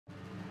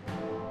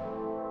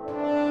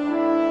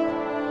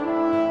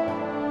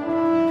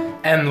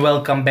And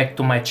welcome back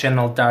to my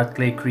channel Dark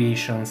Clay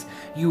Creations.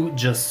 You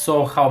just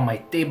saw how my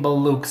table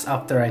looks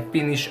after I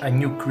finish a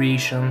new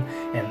creation,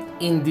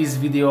 and in this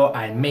video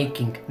I'm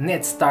making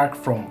Ned Stark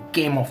from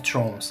Game of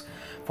Thrones.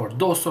 For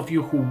those of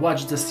you who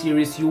watch the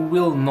series, you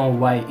will know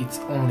why it's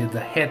only the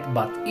head,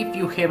 but if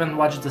you haven't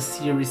watched the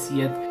series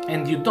yet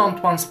and you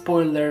don't want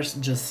spoilers,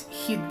 just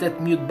hit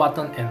that mute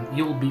button and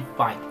you'll be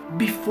fine.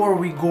 Before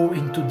we go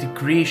into the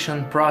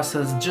creation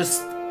process,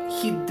 just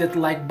hit that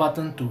like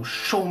button to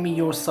show me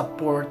your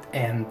support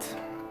and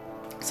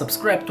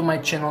subscribe to my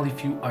channel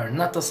if you are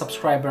not a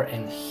subscriber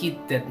and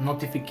hit that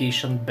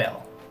notification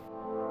bell.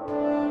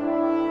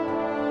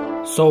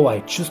 So I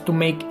choose to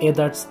make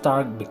Eddard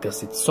Stark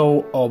because it's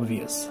so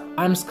obvious.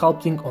 I'm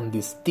sculpting on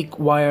this thick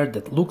wire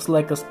that looks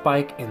like a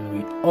spike, and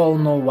we all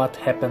know what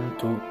happened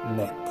to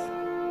Ned.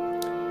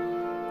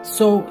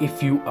 So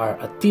if you are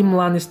a Team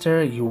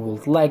Lannister, you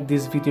will like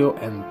this video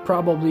and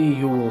probably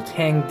you will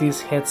hang this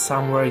head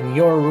somewhere in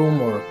your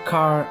room or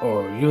car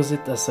or use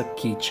it as a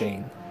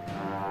keychain.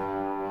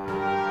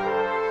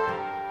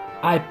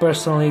 I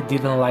personally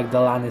didn't like the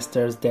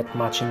Lannisters that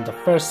much in the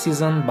first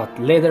season, but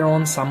later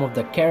on some of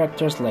the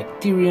characters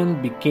like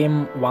Tyrion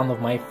became one of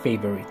my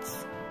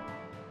favorites.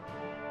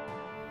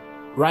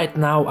 Right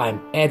now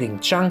I'm adding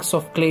chunks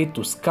of clay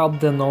to sculpt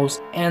the nose,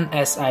 and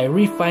as I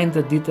refine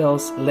the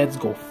details, let's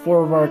go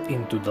forward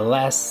into the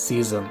last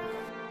season.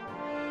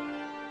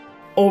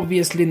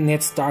 Obviously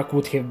Ned Stark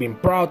would have been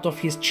proud of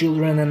his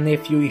children and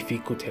nephew if he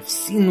could have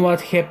seen what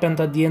happened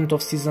at the end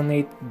of season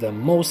 8, the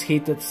most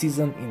hated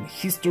season in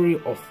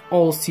history of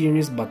all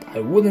series, but I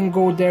wouldn't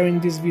go there in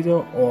this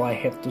video. All I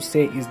have to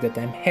say is that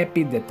I'm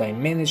happy that I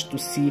managed to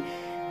see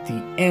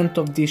the end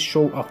of this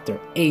show after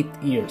 8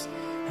 years.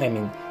 I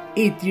mean,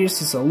 8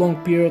 years is a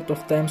long period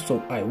of time,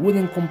 so I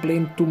wouldn't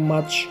complain too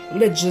much.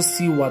 Let's just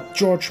see what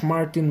George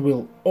Martin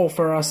will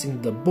offer us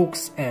in the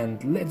books,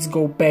 and let's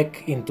go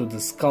back into the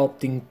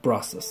sculpting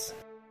process.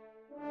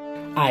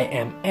 I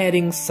am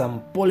adding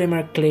some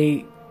polymer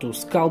clay to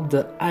sculpt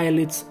the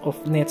eyelids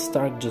of Ned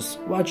Stark. Just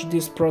watch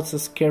this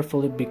process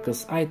carefully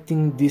because I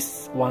think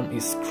this one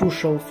is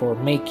crucial for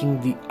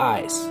making the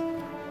eyes.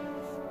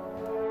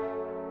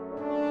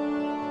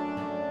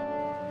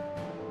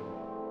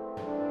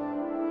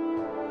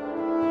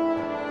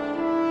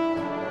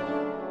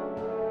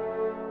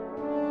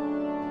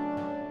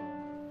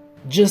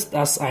 Just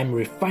as I'm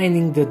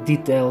refining the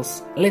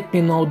details, let me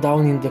know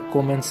down in the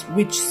comments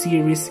which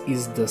series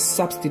is the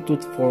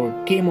substitute for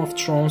Game of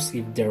Thrones,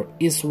 if there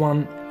is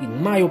one.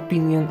 In my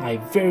opinion, I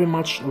very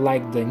much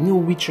like the new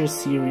Witcher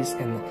series,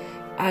 and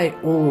I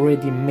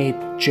already made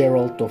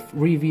Geralt of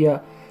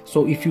Rivia,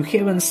 so if you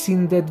haven't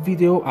seen that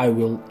video, I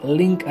will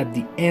link at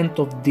the end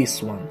of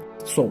this one.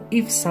 So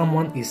if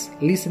someone is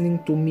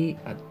listening to me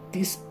at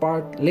this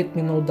part, let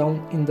me know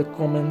down in the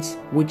comments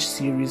which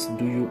series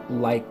do you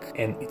like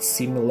and it's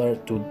similar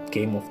to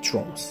Game of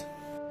Thrones.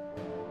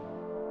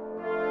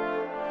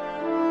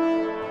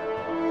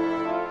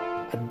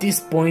 At this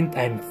point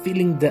I'm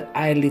filling the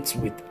eyelids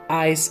with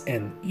eyes,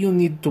 and you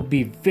need to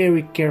be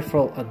very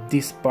careful at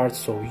this part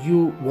so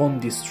you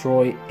won't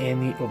destroy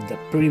any of the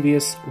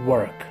previous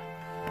work.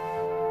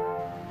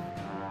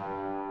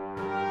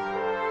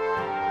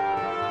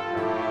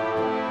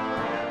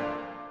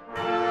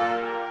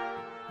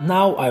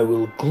 Now I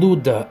will glue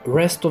the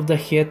rest of the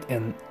head,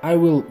 and I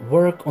will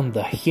work on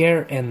the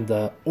hair and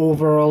the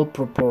overall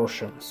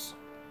proportions.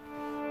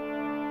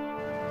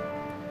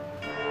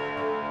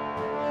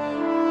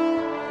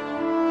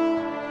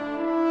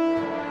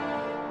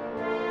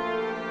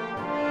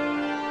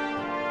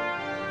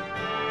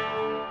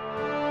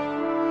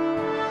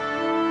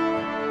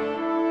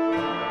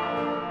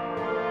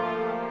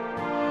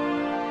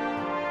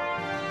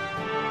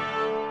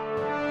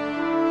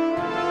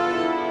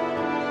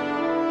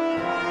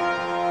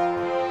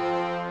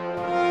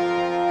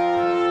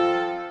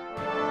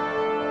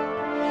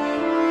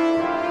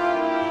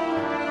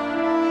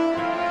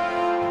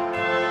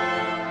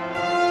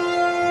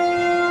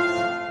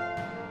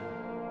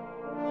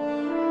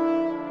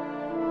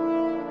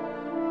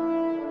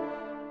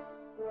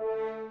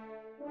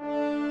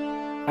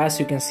 As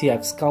you can see,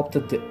 I've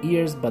sculpted the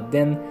ears but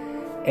then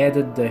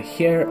added the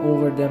hair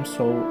over them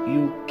so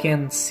you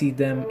can't see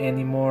them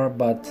anymore,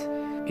 but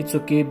it's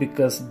okay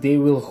because they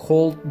will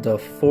hold the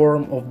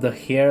form of the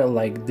hair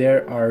like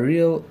there are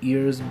real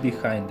ears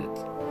behind it.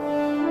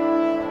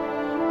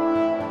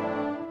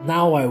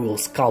 Now I will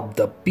sculpt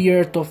the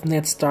beard of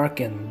Ned Stark,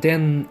 and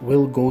then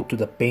we'll go to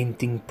the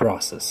painting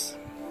process.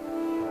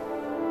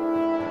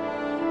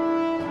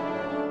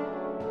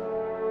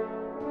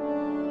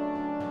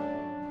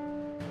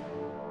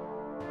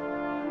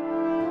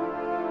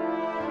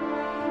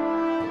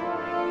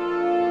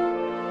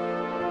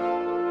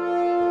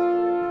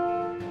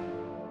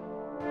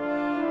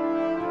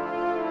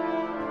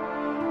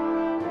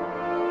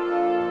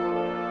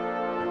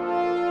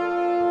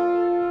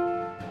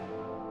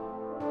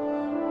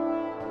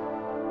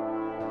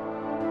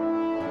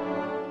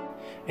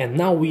 And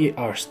now we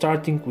are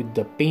starting with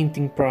the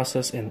painting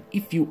process, and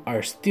if you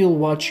are still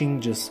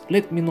watching, just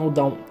let me know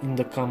down in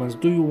the comments,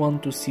 do you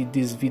want to see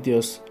these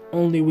videos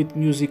only with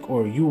music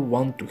or you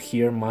want to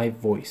hear my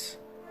voice?